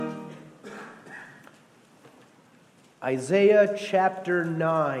Isaiah chapter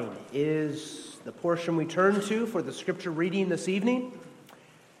 9 is the portion we turn to for the scripture reading this evening.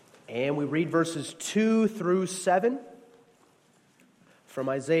 And we read verses 2 through 7 from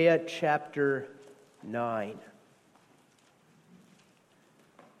Isaiah chapter 9.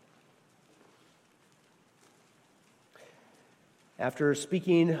 After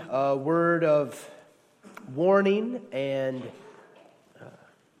speaking a word of warning and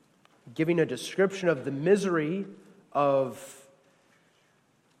giving a description of the misery of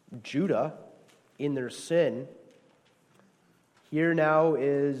Judah in their sin, here now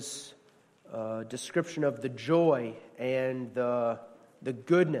is a description of the joy and the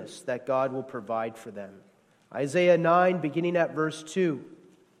goodness that God will provide for them. Isaiah 9, beginning at verse 2.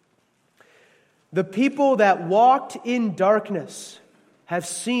 The people that walked in darkness have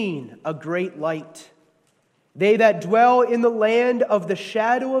seen a great light. They that dwell in the land of the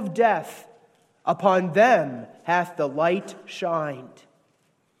shadow of death, upon them hath the light shined.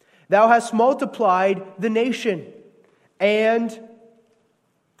 Thou hast multiplied the nation, and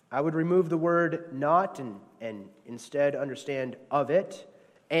I would remove the word not and instead understand of it,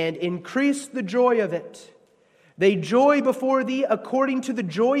 and increase the joy of it. They joy before thee according to the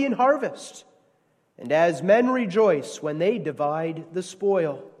joy in harvest, and as men rejoice when they divide the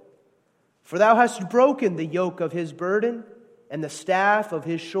spoil. For thou hast broken the yoke of his burden, and the staff of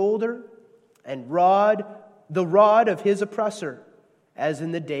his shoulder, and the rod of his oppressor, as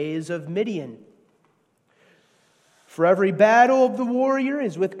in the days of Midian. For every battle of the warrior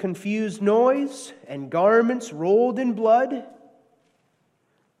is with confused noise, and garments rolled in blood.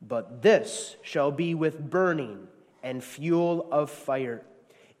 But this shall be with burning and fuel of fire.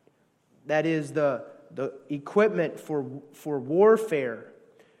 That is, the equipment for warfare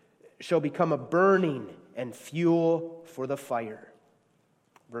shall become a burning and fuel for the fire.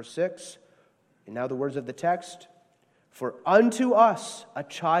 Verse 6, and now the words of the text. For unto us a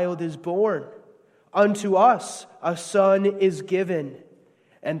child is born, unto us a son is given,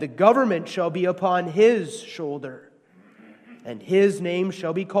 and the government shall be upon his shoulder, and his name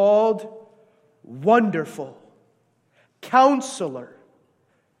shall be called Wonderful, Counselor,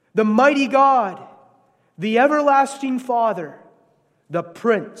 the Mighty God, the Everlasting Father, the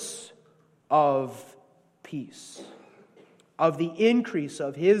Prince of Peace. Of the increase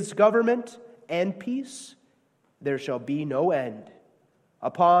of his government and peace, there shall be no end,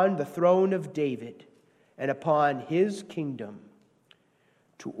 upon the throne of David and upon his kingdom,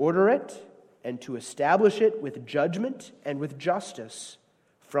 to order it and to establish it with judgment and with justice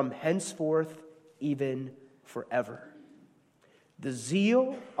from henceforth even forever. The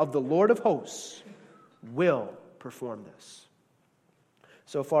zeal of the Lord of hosts will perform this.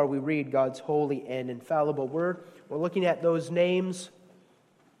 So far we read God's holy and infallible word. We're looking at those names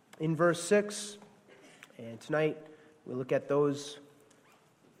in verse 6. And tonight we look at those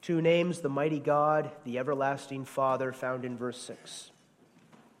two names, the mighty God, the everlasting Father, found in verse 6.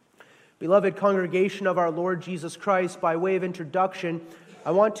 Beloved congregation of our Lord Jesus Christ, by way of introduction,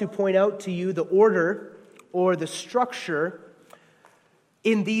 I want to point out to you the order or the structure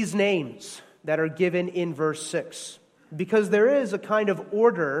in these names that are given in verse 6. Because there is a kind of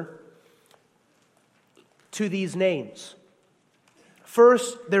order to these names.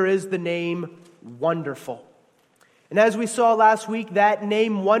 First, there is the name Wonderful. And as we saw last week, that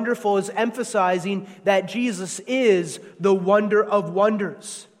name Wonderful is emphasizing that Jesus is the wonder of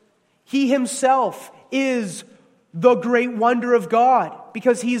wonders. He himself is the great wonder of God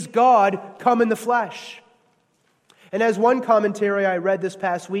because he's God come in the flesh. And as one commentary I read this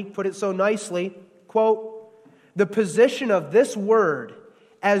past week put it so nicely, quote, the position of this word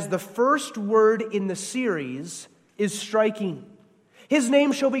as the first word in the series is striking. His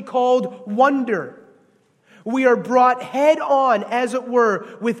name shall be called Wonder. We are brought head on, as it were,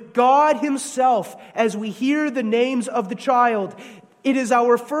 with God himself as we hear the names of the child. It is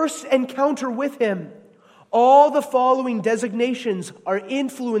our first encounter with him. All the following designations are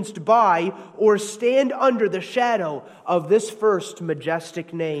influenced by or stand under the shadow of this first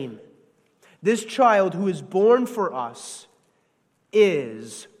majestic name. This child who is born for us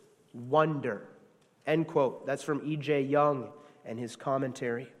is wonder. End quote. That's from E.J. Young and his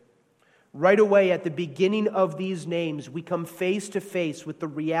commentary. Right away at the beginning of these names, we come face to face with the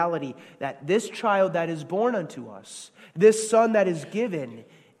reality that this child that is born unto us, this son that is given,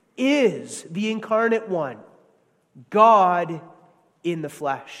 is the incarnate one, God in the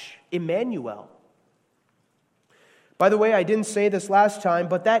flesh, Emmanuel. By the way, I didn't say this last time,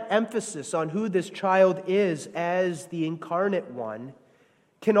 but that emphasis on who this child is as the incarnate one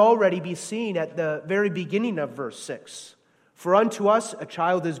can already be seen at the very beginning of verse 6. For unto us a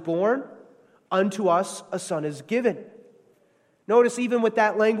child is born, unto us a son is given. Notice even with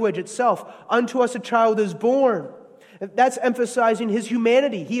that language itself, unto us a child is born. That's emphasizing his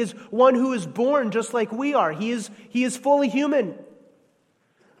humanity. He is one who is born just like we are. He is fully human.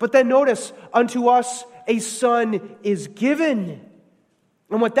 But then notice, unto us a son is given.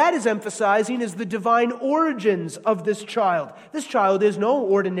 And what that is emphasizing is the divine origins of this child. This child is no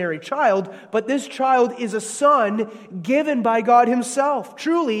ordinary child, but this child is a son given by God himself.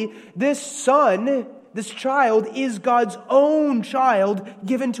 Truly, this son, this child, is God's own child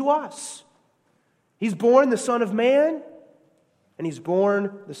given to us. He's born the Son of Man, and he's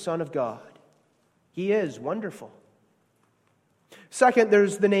born the Son of God. He is wonderful. Second,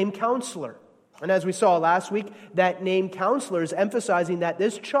 there's the name Counselor. And as we saw last week, that name Counselor is emphasizing that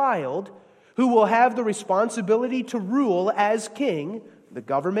this child, who will have the responsibility to rule as king, the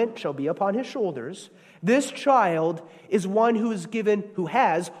government shall be upon his shoulders. This child is one who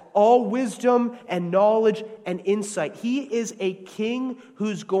has all wisdom and knowledge and insight. He is a king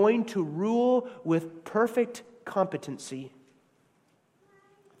who's going to rule with perfect competency.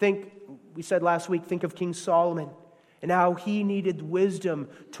 We said last week, think of King Solomon and how he needed wisdom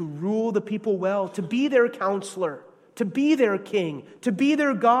to rule the people well, to be their counselor, to be their king, to be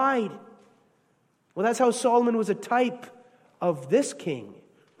their guide. Well, that's how Solomon was a type of this king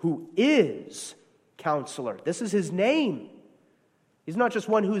who is Counselor. This is his name. He's not just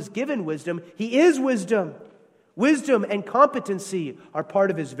one who is given wisdom, he is wisdom. Wisdom and competency are part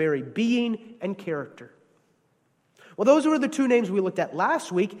of his very being and character. Well, those were the two names we looked at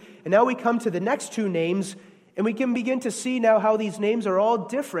last week, and now we come to the next two names, and we can begin to see now how these names are all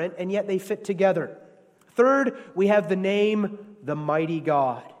different, and yet they fit together. Third, we have the name, the Mighty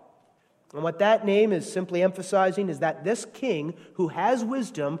God. And what that name is simply emphasizing is that this king, who has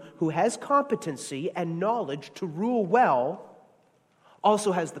wisdom, who has competency and knowledge to rule well,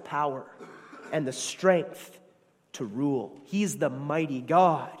 also has the power and the strength to rule. He's the mighty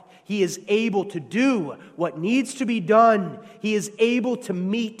God. He is able to do what needs to be done. He is able to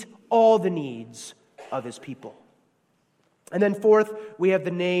meet all the needs of his people. And then fourth, we have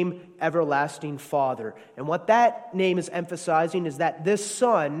the name Everlasting Father. And what that name is emphasizing is that this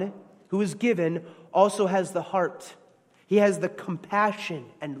Son who is given also has the heart. He has the compassion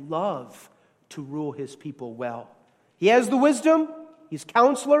and love to rule his people well. He has the wisdom, he's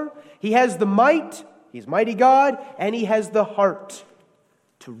Counselor, he has the might, he's Mighty God, and he has the heart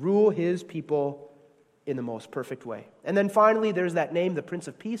to rule his people in the most perfect way. And then finally, there's that name, the Prince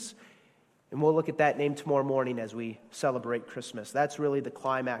of Peace. And we'll look at that name tomorrow morning as we celebrate Christmas. That's really the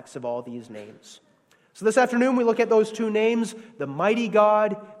climax of all these names. So this afternoon we look at those two names, the Mighty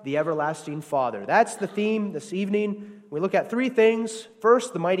God, the Everlasting Father. That's the theme this evening. We look at three things.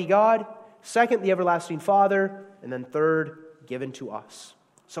 First, the Mighty God. Second, the Everlasting Father. And then third, given to us.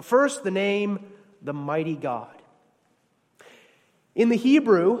 So first, the name, the Mighty God. In the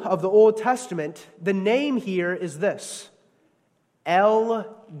Hebrew of the Old Testament, the name here is this: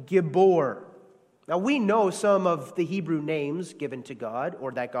 El Gibor. Now we know some of the Hebrew names given to God,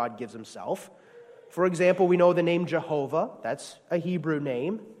 or that God gives himself. For example, we know the name Jehovah. That's a Hebrew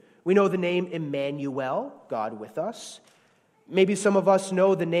name. We know the name Emmanuel, God with us. Maybe some of us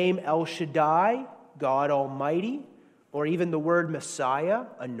know the name El Shaddai, God Almighty, or even the word Messiah,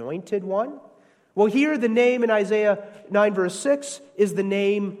 Anointed One. Well, here the name in Isaiah 9 verse 6 is the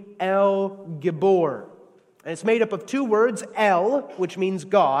name El Gibor. And it's made up of two words, El, which means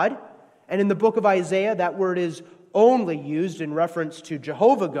God. And in the book of Isaiah, that word is only used in reference to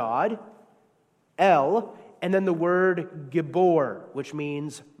Jehovah God, El, and then the word Gibor, which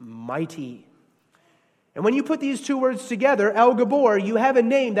means mighty. And when you put these two words together, El Gibor, you have a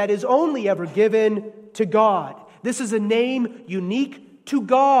name that is only ever given to God. This is a name unique to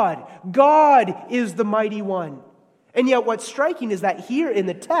God. God is the mighty one. And yet what's striking is that here in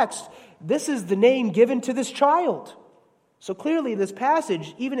the text, this is the name given to this child. So clearly this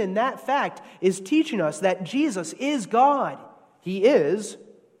passage, even in that fact, is teaching us that Jesus is God. He is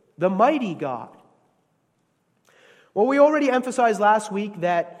the mighty God. Well, we already emphasized last week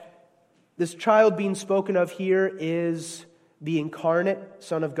that this child being spoken of here is the incarnate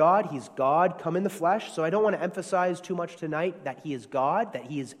Son of God. He's God come in the flesh. So I don't want to emphasize too much tonight that he is God, that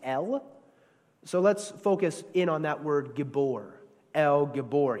he is El. So let's focus in on that word Gibor. El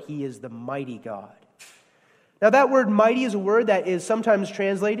Gibor. He is the mighty God. Now that word mighty is a word that is sometimes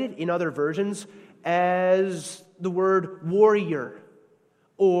translated in other versions as the word warrior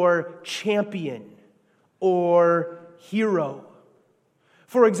or champion or hero.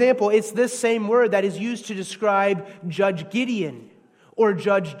 For example, it's this same word that is used to describe Judge Gideon or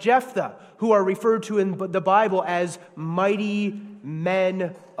Judge Jephthah, who are referred to in the Bible as mighty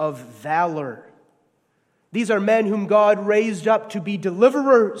men of valor. These are men whom God raised up to be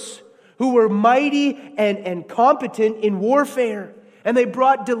deliverers, who were mighty and competent in warfare. And they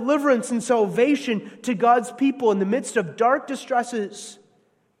brought deliverance and salvation to God's people in the midst of dark distresses.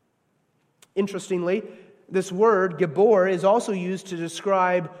 Interestingly, this word, Gibor, is also used to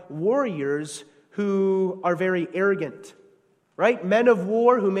describe warriors who are very arrogant. Right? Men of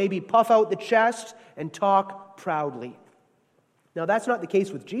war who maybe puff out the chest and talk proudly. Now, that's not the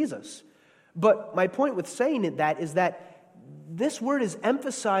case with Jesus. But my point with saying that is that this word is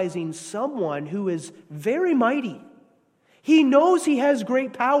emphasizing someone who is very mighty. He knows he has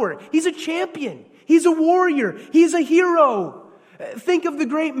great power. He's a champion. He's a warrior. He's a hero. Think of the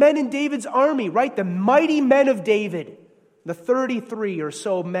great men in David's army, right? The mighty men of David. The 33 or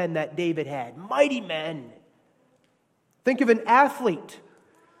so men that David had. Mighty men. Think of an athlete.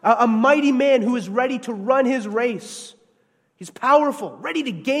 A mighty man who is ready to run his race. He's powerful, ready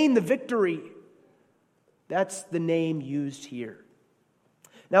to gain the victory. That's the name used here.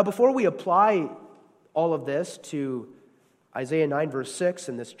 Now, before we apply all of this to Isaiah 9, verse 6,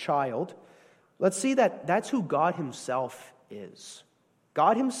 and this child, let's see that that's who God himself is.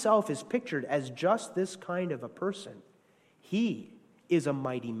 God himself is pictured as just this kind of a person. He is a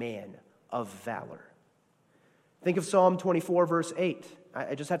mighty man of valor. Think of Psalm 24, verse 8.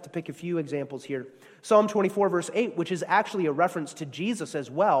 I just have to pick a few examples here. Psalm 24, verse 8, which is actually a reference to Jesus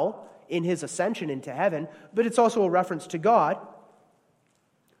as well in his ascension into heaven, but it's also a reference to God.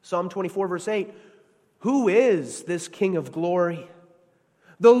 Psalm 24, verse 8, who is this King of glory?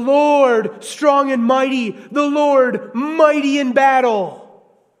 The Lord strong and mighty, the Lord mighty in battle,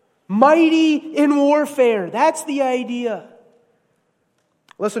 mighty in warfare. That's the idea.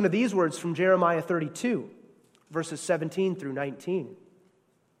 Listen to these words from Jeremiah 32, verses 17 through 19.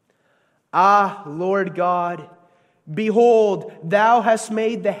 Ah, Lord God, behold, thou hast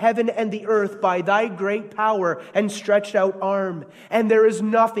made the heaven and the earth by thy great power and stretched out arm, and there is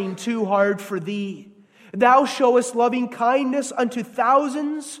nothing too hard for thee. Thou showest loving kindness unto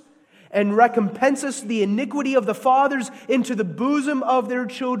thousands, and recompensest the iniquity of the fathers into the bosom of their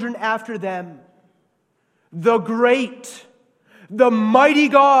children after them. The great, the mighty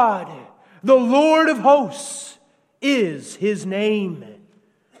God, the Lord of hosts, is his name.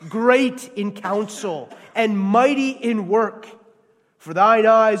 Great in counsel and mighty in work. For thine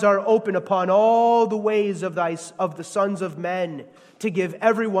eyes are open upon all the ways of the sons of men, to give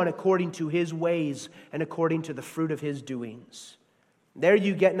everyone according to his ways and according to the fruit of his doings. There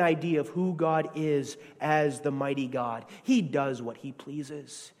you get an idea of who God is as the mighty God. He does what he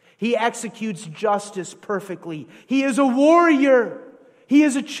pleases. He executes justice perfectly. He is a warrior. He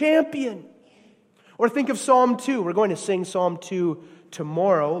is a champion. Or think of Psalm 2. We're going to sing Psalm 2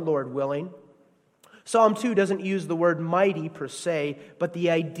 tomorrow, Lord willing. Psalm 2 doesn't use the word mighty per se, but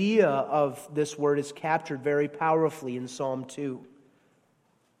the idea of this word is captured very powerfully in Psalm 2.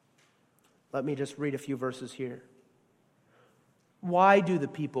 Let me just read a few verses here. Why do the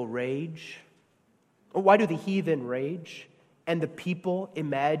people rage? Why do the heathen rage, and the people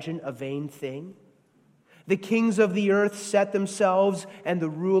imagine a vain thing? The kings of the earth set themselves, and the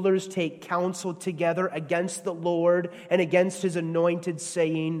rulers take counsel together against the Lord and against his anointed,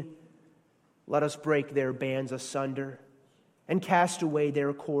 saying, let us break their bands asunder and cast away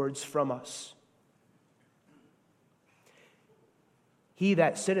their cords from us. He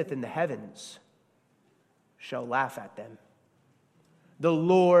that sitteth in the heavens shall laugh at them. The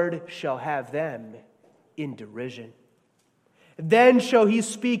Lord shall have them in derision. Then shall he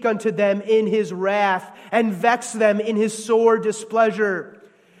speak unto them in his wrath, and vex them in his sore displeasure.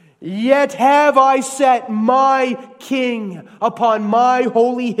 Yet have I set my King upon my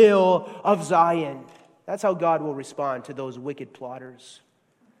holy hill of Zion. That's how God will respond to those wicked plotters.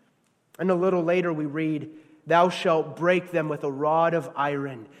 And a little later we read, thou shalt break them with a rod of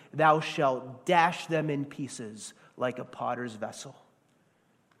iron. Thou shalt dash them in pieces like a potter's vessel.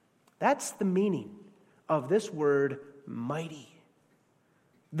 That's the meaning of this word, mighty.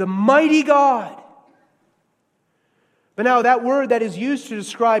 The mighty God. But now that word that is used to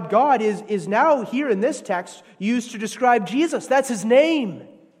describe God is now here in this text used to describe Jesus. That's his name.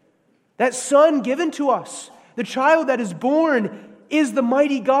 That son given to us, the child that is born, is the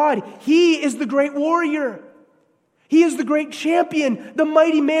mighty God. He is the great warrior. He is the great champion, the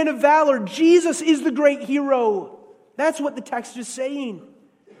mighty man of valor. Jesus is the great hero. That's what the text is saying.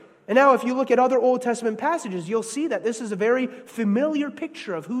 And now if you look at other Old Testament passages, you'll see that this is a very familiar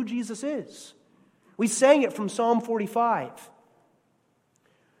picture of who Jesus is. We sang it from Psalm 45.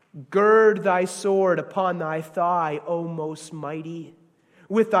 Gird thy sword upon thy thigh, O most mighty,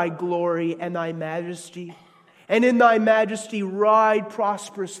 with thy glory and thy majesty. and in thy majesty ride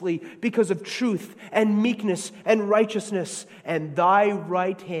prosperously because of truth and meekness and righteousness, and thy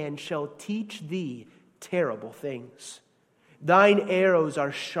right hand shall teach thee terrible things. Thine arrows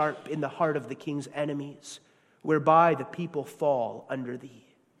are sharp in the heart of the king's enemies, whereby the people fall under thee.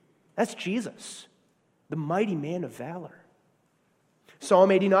 That's Jesus, the mighty man of valor.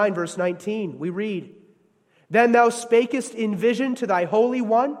 Psalm 89, verse 19, we read, Then thou spakest in vision to thy Holy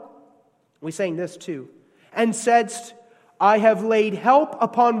One. We sang this too. And saidst, I have laid help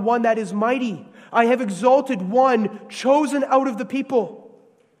upon one that is mighty. I have exalted one chosen out of the people.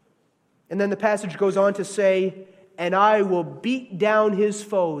 And then the passage goes on to say, And I will beat down his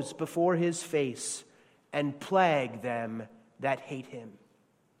foes before his face and plague them that hate him.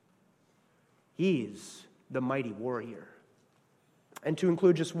 He is the mighty warrior. And to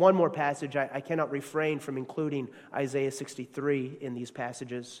include just one more passage, I cannot refrain from including Isaiah 63 in these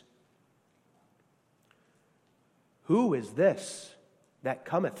passages. Who is this that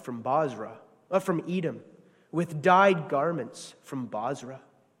cometh from from Edom, with dyed garments from Bozrah?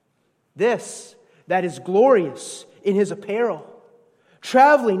 This that is glorious in his apparel,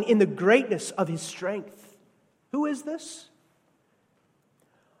 traveling in the greatness of his strength. Who is this?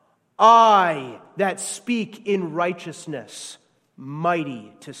 I that speak in righteousness,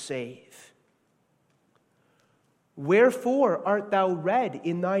 mighty to save. Wherefore art thou red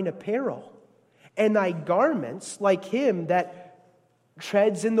in thine apparel, and thy garments like him that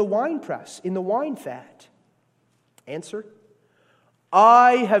treads in the winepress, in the wine fat? Answer,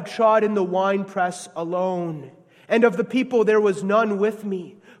 I have trod in the winepress alone, and of the people there was none with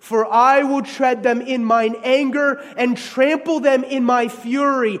me. For I will tread them in mine anger and trample them in my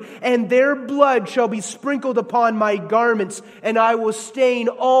fury, and their blood shall be sprinkled upon my garments, and I will stain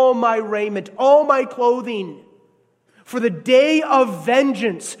all my raiment, all my clothing. For the day of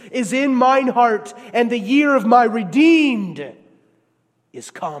vengeance is in mine heart, and the year of my redeemed is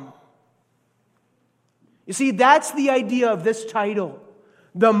come. You see, that's the idea of this title,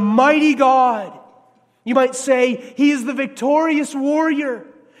 the mighty God. You might say he is the victorious warrior.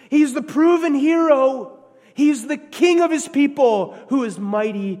 He's the proven hero. He's the king of his people who is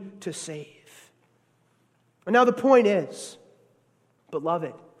mighty to save. And now the point is,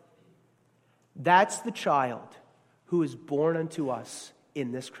 beloved, that's the child who is born unto us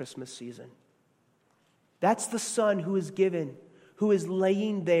in this Christmas season. That's the son who is given, who is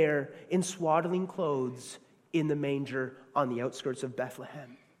laying there in swaddling clothes in the manger on the outskirts of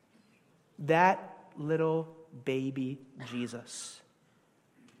Bethlehem. That little baby Jesus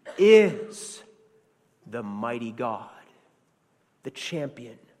is the mighty God, the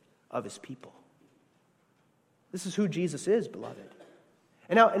champion of his people. This is who Jesus is, beloved.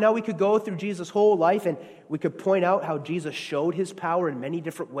 And now we could go through Jesus' whole life and we could point out how Jesus showed his power in many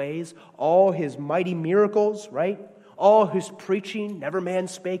different ways. All his mighty miracles, right? All his preaching, never man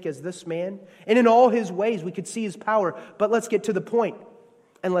spake as this man. And in all his ways we could see his power. But let's get to the point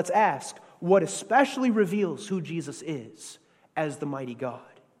and let's ask, what especially reveals who Jesus is as the mighty God?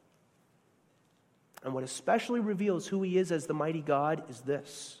 And what especially reveals who he is as the mighty God is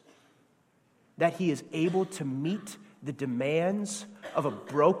this: that he is able to meet the demands of a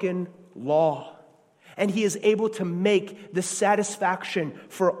broken law. And he is able to make the satisfaction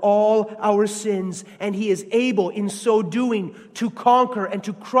for all our sins. And he is able, in so doing, to conquer and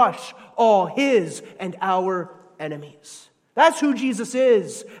to crush all his and our enemies. That's who Jesus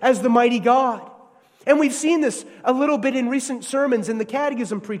is as the mighty God. And we've seen this a little bit in recent sermons in the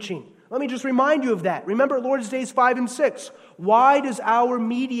catechism preaching. Let me just remind you of that. Remember Lord's Days 5 and 6. Why does our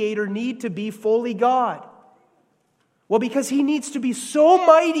mediator need to be fully God? Well, because he needs to be so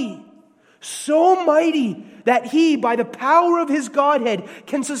mighty that he, by the power of his Godhead,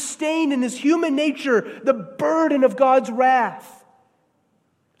 can sustain in his human nature the burden of God's wrath,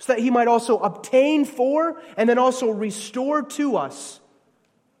 so that he might also obtain for and then also restore to us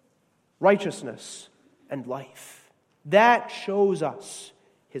righteousness and life. That shows us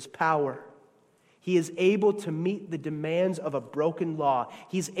his power. He is able to meet the demands of a broken law.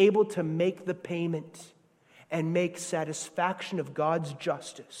 He's able to make the payment and make satisfaction of God's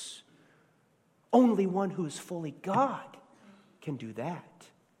justice. Only one who is fully God can do that.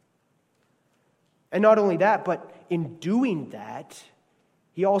 And not only that, but in doing that,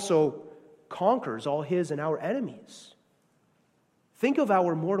 he also conquers all his and our enemies. Think of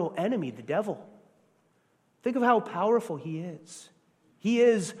our mortal enemy, the devil. Think of how powerful he is. He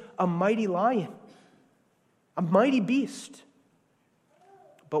is a mighty lion, a mighty beast.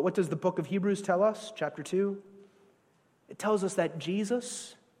 But what does the book of Hebrews tell us? Chapter 2. It tells us that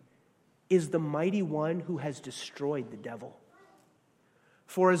Jesus is the mighty one who has destroyed the devil.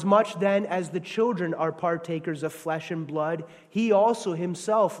 For as much then as the children are partakers of flesh and blood, he also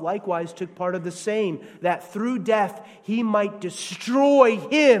himself likewise took part of the same, that through death he might destroy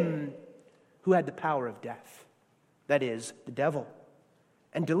him who had the power of death, that is, the devil,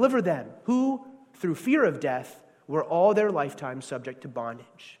 and deliver them who, through fear of death, were all their lifetime subject to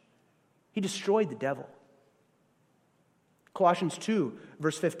bondage. He destroyed the devil. Colossians 2,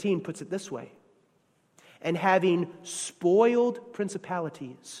 verse 15 puts it this way. And having spoiled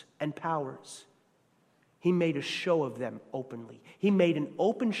principalities and powers, he made a show of them openly. He made an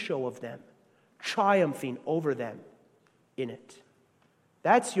open show of them, triumphing over them in it.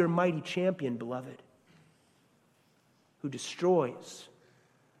 That's your mighty champion, beloved, who destroys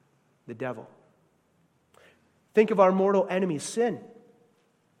the devil. Think of our mortal enemy, sin.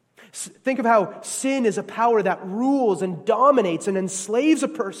 Think of how sin is a power that rules and dominates and enslaves a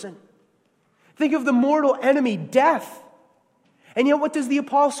person. Think of the mortal enemy, death. And yet what does the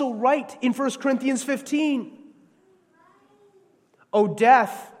apostle write in 1 Corinthians 15? O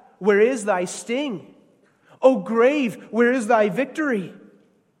death, where is thy sting? O grave, where is thy victory?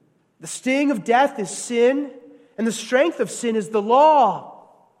 The sting of death is sin, and the strength of sin is the law.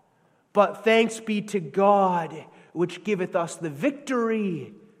 But thanks be to God, which giveth us the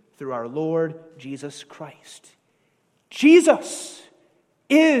victory through our Lord Jesus Christ. Jesus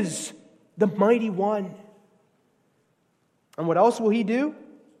is the mighty one. And what else will he do?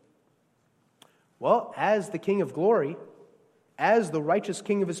 Well, as the King of glory, as the righteous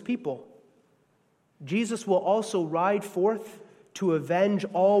King of his people, Jesus will also ride forth to avenge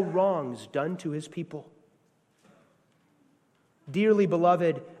all wrongs done to his people. Dearly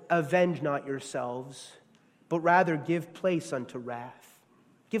beloved, avenge not yourselves, but rather give place unto wrath.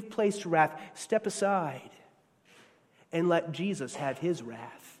 Give place to wrath. Step aside and let Jesus have his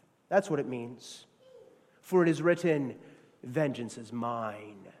wrath. That's what it means. For it is written, vengeance is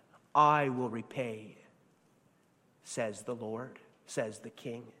mine. I will repay, says the Lord, says the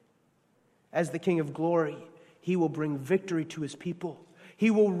King. As the King of glory, he will bring victory to his people.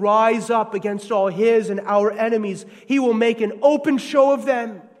 He will rise up against all his and our enemies. He will make an open show of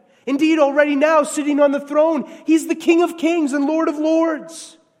them. Indeed, already now, sitting on the throne, he's the King of kings and Lord of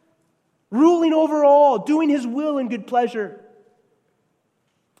lords, ruling over all, doing his will and good pleasure.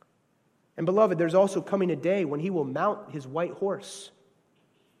 And beloved, there's also coming a day when he will mount his white horse.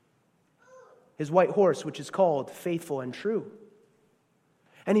 His white horse, which is called Faithful and True.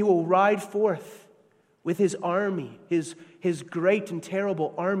 And he will ride forth with his army, his great and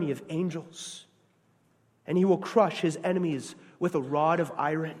terrible army of angels. And he will crush his enemies with a rod of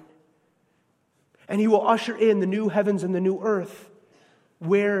iron. And he will usher in the new heavens and the new earth,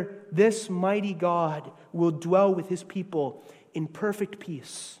 where this mighty God will dwell with his people in perfect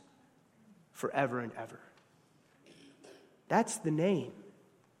peace forever and ever. That's the name,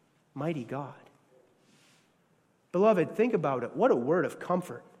 mighty God. Beloved, think about it. What a word of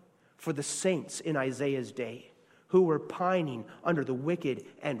comfort for the saints in Isaiah's day who were pining under the wicked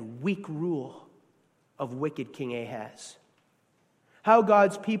and weak rule of wicked King Ahaz. How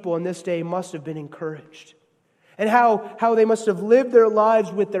God's people in this day must have been encouraged. And how they must have lived their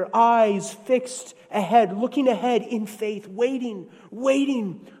lives with their eyes fixed ahead, looking ahead in faith,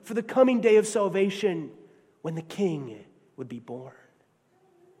 waiting for the coming day of salvation when the King would be born.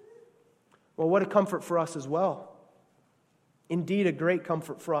 Well, what a comfort for us as well. Indeed, a great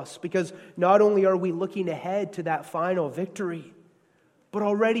comfort for us, because not only are we looking ahead to that final victory, but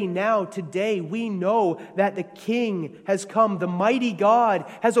already now, today, we know that the King has come. The mighty God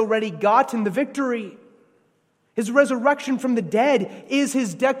has already gotten the victory. His resurrection from the dead is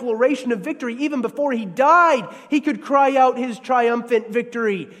his declaration of victory. Even before he died, he could cry out his triumphant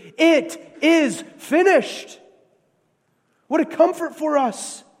victory. It is finished. What a comfort for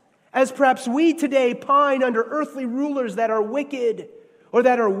us, as perhaps we today pine under earthly rulers that are wicked or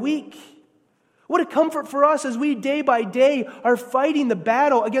that are weak. What a comfort for us as we day by day are fighting the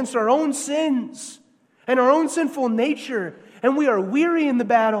battle against our own sins and our own sinful nature, and we are weary in the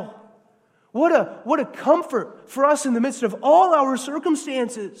battle. What a comfort for us in the midst of all our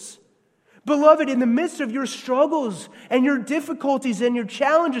circumstances. Beloved, in the midst of your struggles and your difficulties and your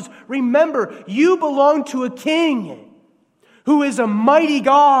challenges, remember, you belong to a King who is a mighty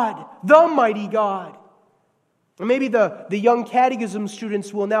God, the mighty God. And maybe the young catechism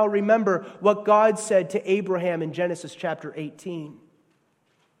students will now remember what God said to Abraham in Genesis chapter 18.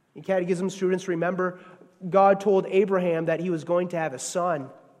 The catechism students remember God told Abraham that he was going to have a son.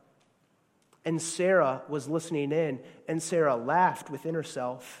 And Sarah was listening in, and Sarah laughed within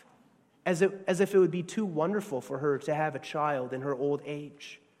herself as if it would be too wonderful for her to have a child in her old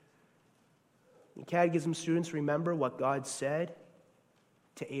age. The catechism students remember what God said.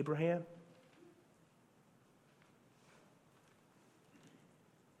 to Abraham?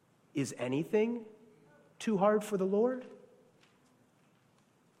 Is anything too hard for the Lord?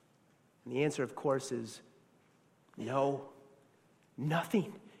 And the answer, of course, is no.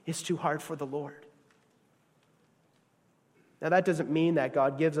 Nothing is too hard for the Lord. Now, that doesn't mean that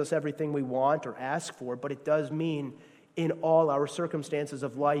God gives us everything we want or ask for, but it does mean in all our circumstances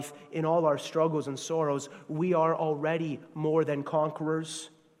of life, in all our struggles and sorrows, we are already more than conquerors.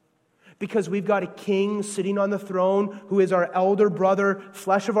 Because we've got a king sitting on the throne who is our elder brother,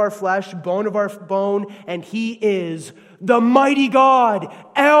 flesh of our flesh, bone of our bone, and he is the mighty God,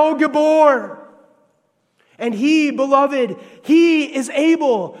 El Gabor. And he, beloved, he is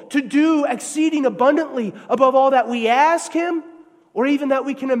able to do exceeding abundantly above all that we ask him or even that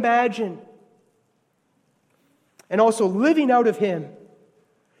we can imagine. And also living out of him,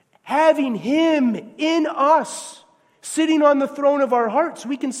 having him in us, sitting on the throne of our hearts,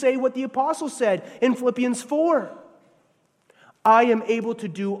 we can say what the apostle said in Philippians 4. I am able to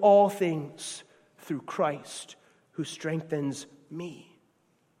do all things through Christ who strengthens me.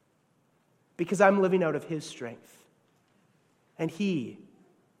 Because I'm living out of his strength. And he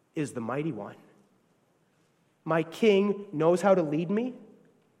is the mighty one. My king knows how to lead me.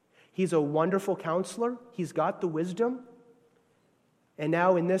 He's a wonderful counselor. He's got the wisdom. And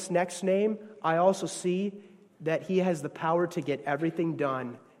now in this next name, I also see that he has the power to get everything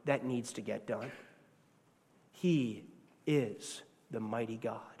done that needs to get done. He is the mighty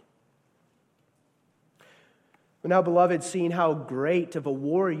God. But now, beloved, seeing how great of a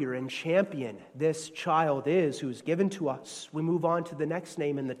warrior and champion this child is who is given to us, we move on to the next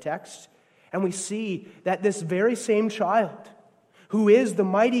name in the text, and we see that this very same child, who is the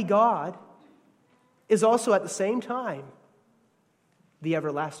mighty God, is also at the same time the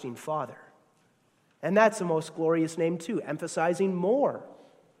everlasting Father. And that's the most glorious name too, emphasizing more,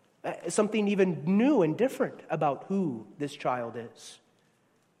 something even new and different about who this child is.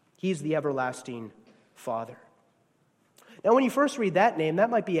 He's the everlasting Father. Now, when you first read that name, that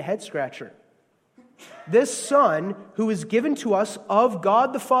might be a head scratcher. This Son, who is given to us of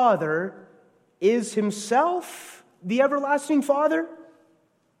God the Father, is himself the everlasting Father?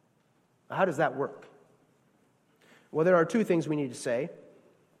 How does that work? Well, there are two things we need to say.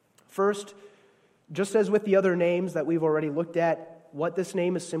 First, just as with the other names that we've already looked at, what this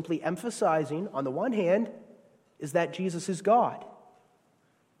name is simply emphasizing, on the one hand, is that Jesus is God.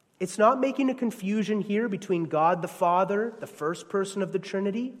 It's not making a confusion here between God the Father, the first person of the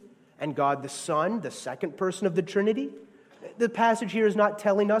Trinity, and God the Son, the second person of the Trinity. The passage here is not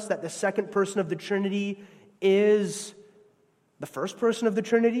telling us that the second person of the Trinity is the first person of the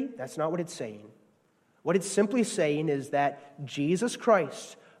Trinity. That's not what it's saying. What it's simply saying is that Jesus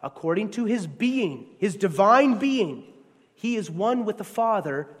Christ, according to his being, his divine being, he is one with the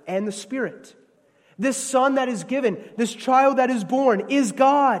Father and the Spirit. This Son that is given, this child that is born, is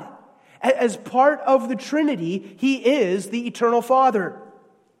God. As part of the Trinity, he is the eternal Father.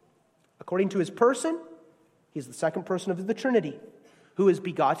 According to his person, he's the second person of the Trinity, who is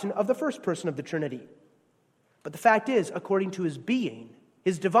begotten of the first person of the Trinity. But the fact is, according to his being,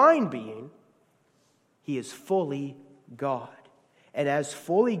 his divine being, he is fully God. And as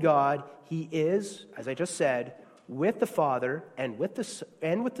fully God, he is, as I just said, with the Father and with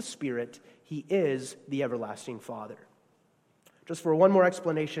the Spirit, he is the everlasting Father. Just for one more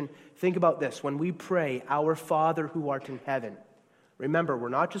explanation, think about this. When we pray, Our Father who art in heaven, remember, we're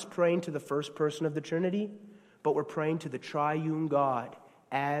not just praying to the first person of the Trinity, but we're praying to the triune God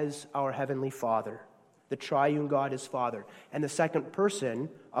as our heavenly Father. The triune God is Father. And the second person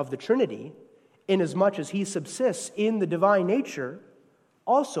of the Trinity, inasmuch as he subsists in the divine nature,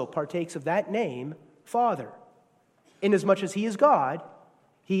 also partakes of that name, Father. Inasmuch as he is God,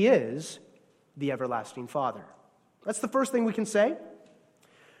 he is the everlasting Father. That's the first thing we can say.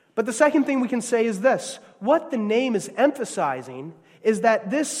 But the second thing we can say is this. What the name is emphasizing is that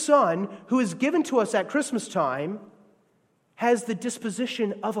this Son, who is given to us at Christmas time, has the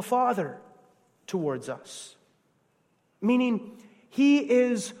disposition of a father towards us. Meaning, he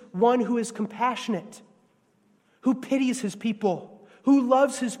is one who is compassionate, who pities his people, who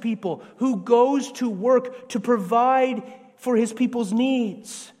loves his people, who goes to work to provide for his people's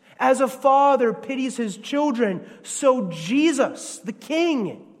needs. As a father pities his children, so Jesus, the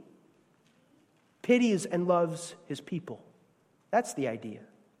King, pities and loves his people. That's the idea.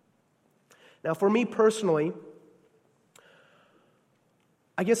 Now, for me personally,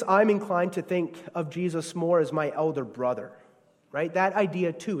 I guess I'm inclined to think of Jesus more as my elder brother, right? That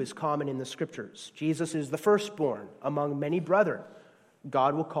idea, too, is common in the Scriptures. Jesus is the firstborn among many brethren.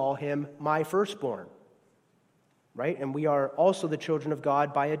 God will call him my firstborn. right? And we are also the children of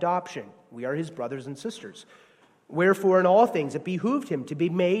God by adoption. We are his brothers and sisters. Wherefore in all things it behooved him to be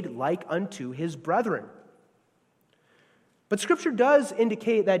made like unto his brethren. But Scripture does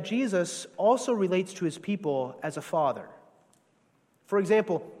indicate that Jesus also relates to his people as a father. For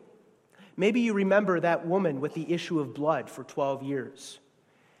example, maybe you remember that woman with the issue of blood for 12 years.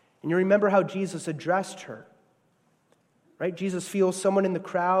 And you remember how Jesus addressed her. Right? Jesus feels someone in the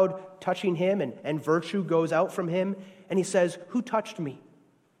crowd touching him, and virtue goes out from him, and he says, "Who touched me?"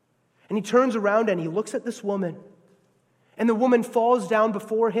 And he turns around and he looks at this woman. And the woman falls down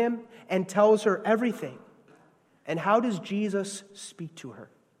before him and tells her everything. And how does Jesus speak to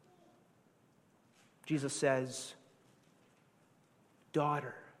her? Jesus says,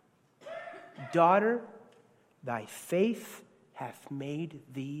 "Daughter, daughter, thy faith hath made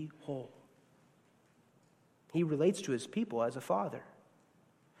thee whole." He relates to his people as a father.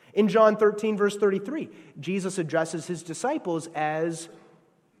 In John 13, verse 33, Jesus addresses his disciples as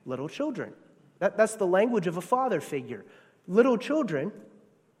little children. That's the language of a father figure. Little children,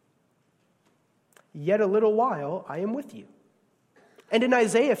 yet a little while I am with you. And in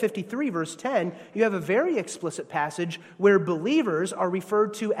Isaiah 53, verse 10, you have a very explicit passage where believers are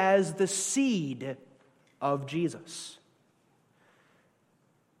referred to as the seed of Jesus.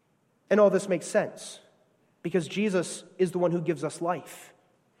 And all this makes sense, because Jesus is the one who gives us life.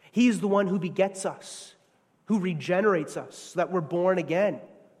 He's the one who begets us, who regenerates us, so that we're born again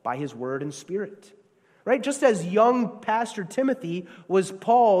by his word and spirit. Right? Just as young Pastor Timothy was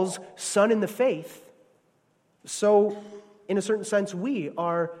Paul's son in the faith, so in a certain sense we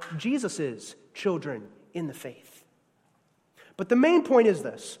are Jesus's children in the faith. But the main point is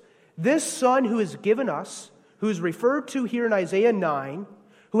this: this son who is given us, who is referred to here in Isaiah 9,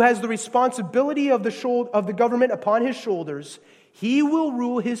 who has the responsibility of the government upon his shoulders, he will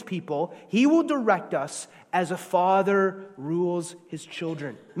rule his people. He will direct us as a father rules his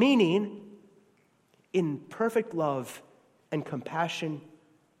children. Meaning, in perfect love and compassion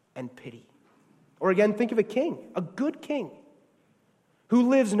and pity. Or again, think of a king, a good king, who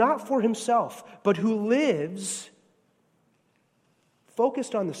lives not for himself, but who lives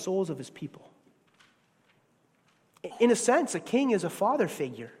focused on the souls of his people. In a sense, a king is a father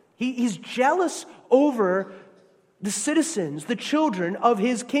figure. He's jealous over the citizens, the children of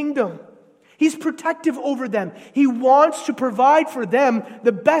his kingdom. He's protective over them. He wants to provide for them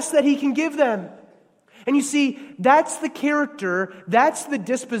the best that he can give them. And you see, that's the character, that's the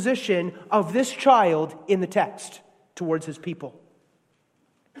disposition of this child in the text towards his people.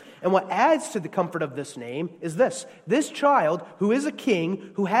 And what adds to the comfort of this name is this: this child, who is a king,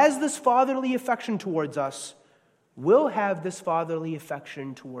 who has this fatherly affection towards us, will have this fatherly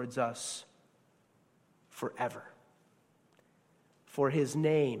affection towards us forever. For his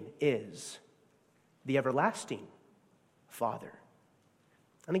name is the everlasting Father.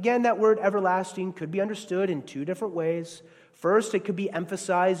 And again, that word everlasting could be understood in two different ways. First, it could be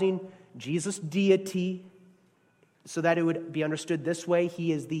emphasizing Jesus' deity, so that it would be understood this way: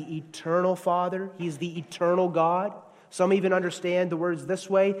 he is the eternal Father, he is the eternal God. Some even understand the words this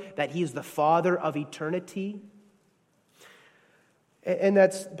way, that he is the Father of eternity. And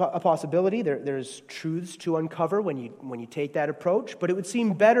that's a possibility. There's truths to uncover when you take that approach. But it would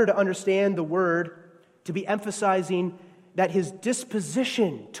seem better to understand the word to be emphasizing that his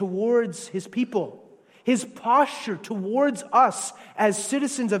disposition towards his people, his posture towards us as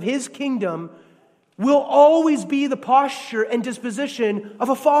citizens of his kingdom, will always be the posture and disposition of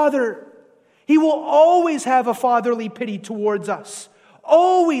a father. He will always have a fatherly pity towards us.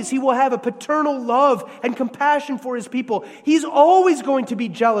 Always he will have a paternal love and compassion for his people. He's always going to be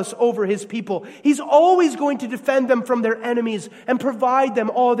jealous over his people. He's always going to defend them from their enemies and provide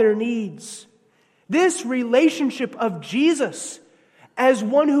them all their needs. This relationship of Jesus as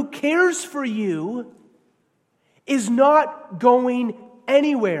one who cares for you is not going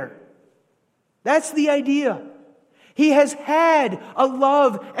anywhere. That's the idea. He has had a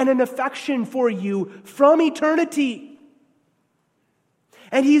love and an affection for you from eternity.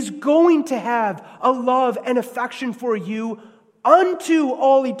 And he's going to have a love and affection for you unto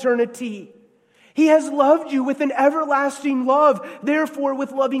all eternity. He has loved you with an everlasting love. Therefore,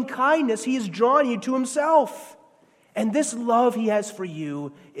 with loving kindness, he has drawn you to himself. And this love he has for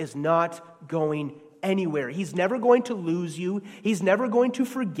you is not going anywhere. He's never going to lose you. He's never going to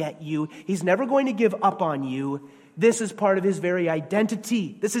forget you. He's never going to give up on you. This is part of his very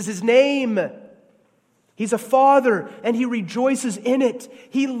identity. This is his name. He's a father, and he rejoices in it.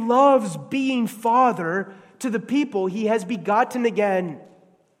 He loves being father to the people he has begotten again.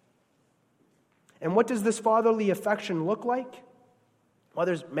 And what does this fatherly affection look like? Well,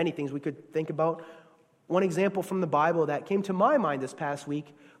 there's many things we could think about. One example from the Bible that came to my mind this past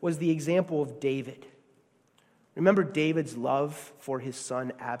week was the example of David. Remember David's love for his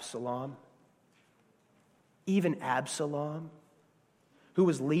son Absalom? Even Absalom, who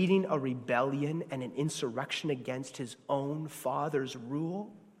was leading a rebellion and an insurrection against his own father's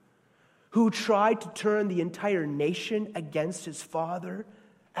rule, who tried to turn the entire nation against his father.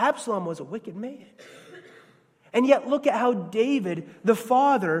 Absalom was a wicked man. And yet look at how David, the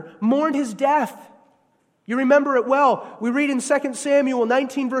father, mourned his death. You remember it well. We read in 2 Samuel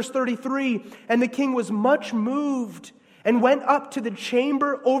 19, verse 33, "And the king was much moved and went up to the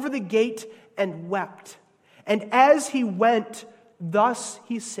chamber over the gate and wept. And as he went, thus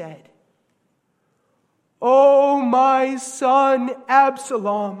he said, 'O my son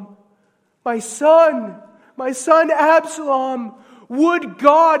Absalom, my son Absalom, would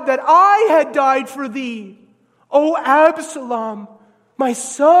God that I had died for thee. O Absalom, my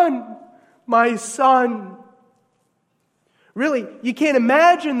son, my son.'" Really, you can't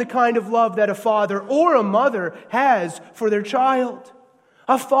imagine the kind of love that a father or a mother has for their child.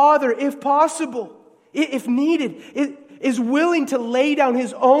 A father, if possible, if needed, is willing to lay down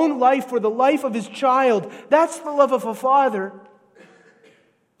his own life for the life of his child. That's the love of a father.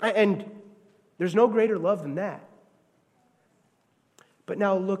 And there's no greater love than that. But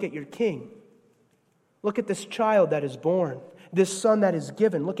now look at your king. Look at this child that is born, this son that is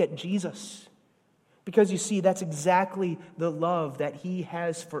given. Look at Jesus. Because you see, that's exactly the love that he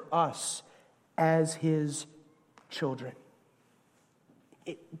has for us as his children.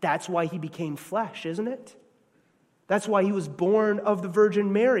 That's why he became flesh, isn't it? That's why he was born of the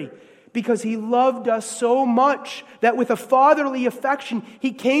Virgin Mary. Because he loved us so much that with a fatherly affection,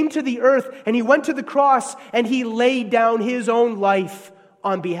 he came to the earth and he went to the cross and he laid down his own life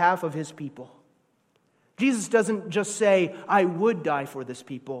on behalf of his people. Jesus doesn't just say, "I would die for this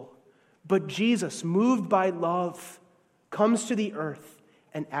people," but Jesus, moved by love, comes to the earth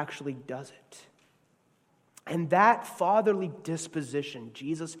and actually does it. And that fatherly disposition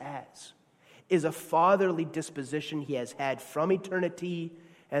Jesus has is a fatherly disposition he has had from eternity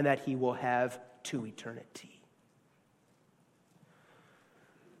and that he will have to eternity.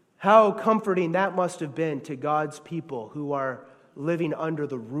 How comforting that must have been to God's people who are living under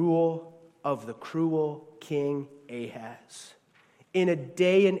the rule of the cruel King Ahaz. In a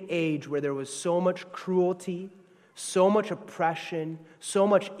day and age where there was so much cruelty, so much oppression, so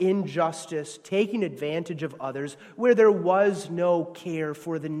much injustice, taking advantage of others, where there was no care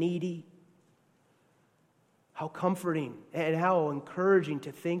for the needy. How comforting and how encouraging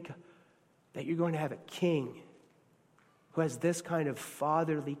to think that you're going to have a king who has this kind of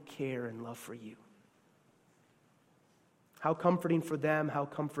fatherly care and love for you. How comforting for them, how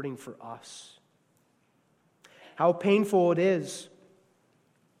comforting for us. How painful it is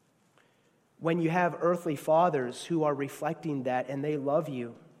when you have earthly fathers who are reflecting that and they love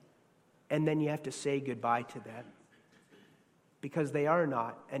you, and then you have to say goodbye to them because they are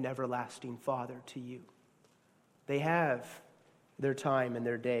not an everlasting father to you. They have their time and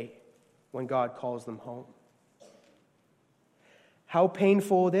their day when God calls them home. How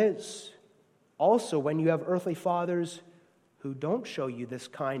painful it is also when you have earthly fathers who don't show you this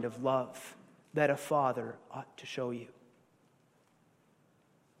kind of love that a father ought to show you.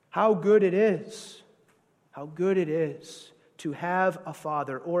 How good it is to have a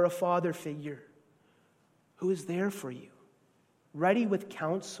father or a father figure who is there for you, ready with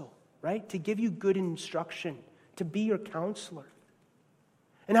counsel, right? To give you good instruction, to be your counselor.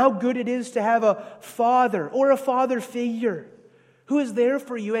 And how good it is to have a father or a father figure who is there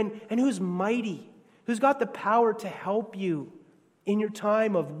for you and who's mighty, who's got the power to help you in your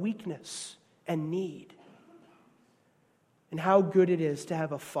time of weakness and need. And how good it is to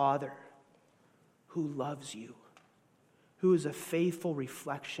have a father who loves you, who is a faithful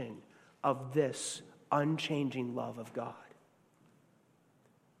reflection of this unchanging love of God.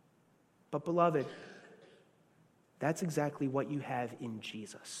 But beloved, that's exactly what you have in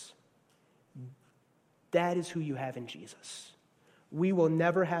Jesus. That is who you have in Jesus. We will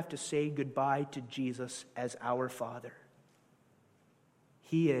never have to say goodbye to Jesus as our Father.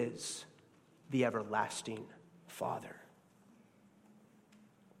 He is the everlasting Father.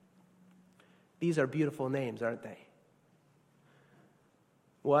 These are beautiful names, aren't they?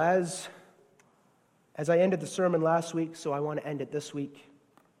 Well, as I ended the sermon last week, so I want to end it this week.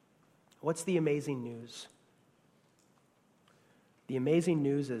 What's the amazing news? The amazing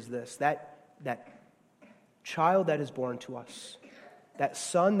news is this, that child that is born to us, that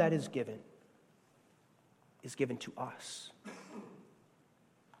son that is given to us.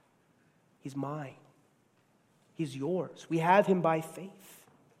 He's mine. He's yours. We have him by faith.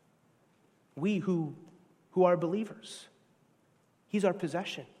 We who who are believers. He's our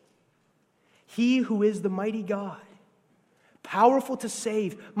possession. He who is the mighty God, powerful to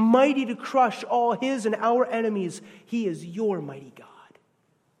save, mighty to crush all his and our enemies, he is your mighty God.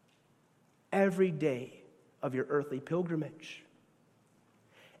 Every day of your earthly pilgrimage.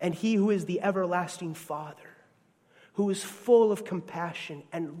 And he who is the everlasting Father, who is full of compassion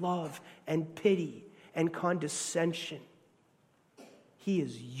and love and pity and condescension, he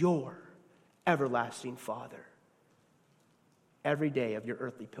is your everlasting Father every day of your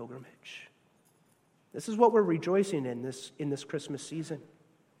earthly pilgrimage. This is what we're rejoicing in this Christmas season.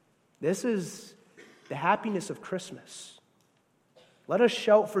 This is the happiness of Christmas. Let us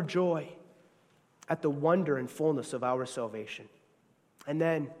shout for joy at the wonder and fullness of our salvation. And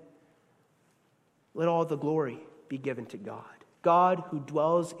then let all the glory be given to God. God who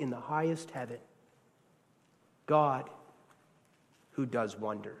dwells in the highest heaven. God who does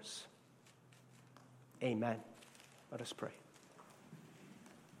wonders. Amen. Let us pray.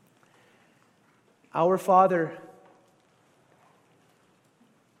 Our Father,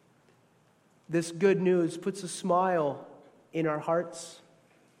 this good news puts a smile in our hearts.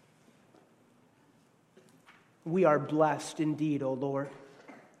 We are blessed indeed, O Lord,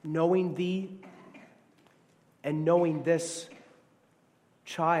 knowing Thee and knowing this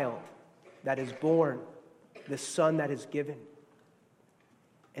child that is born, this Son that is given.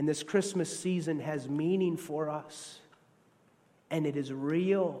 And this Christmas season has meaning for us, and it is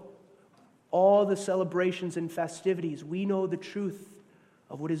real. All the celebrations and festivities, we know the truth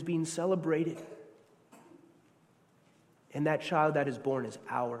of what is being celebrated. And that child that is born is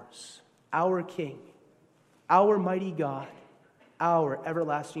ours, our King, our mighty God, our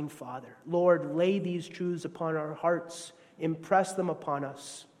everlasting Father. Lord, lay these truths upon our hearts, impress them upon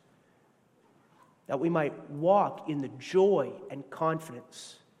us, that we might walk in the joy and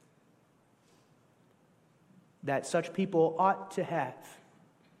confidence that such people ought to have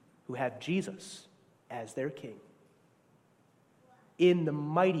who have Jesus as their King. In the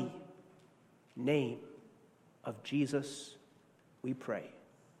mighty name of Jesus, we pray.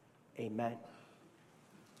 Amen.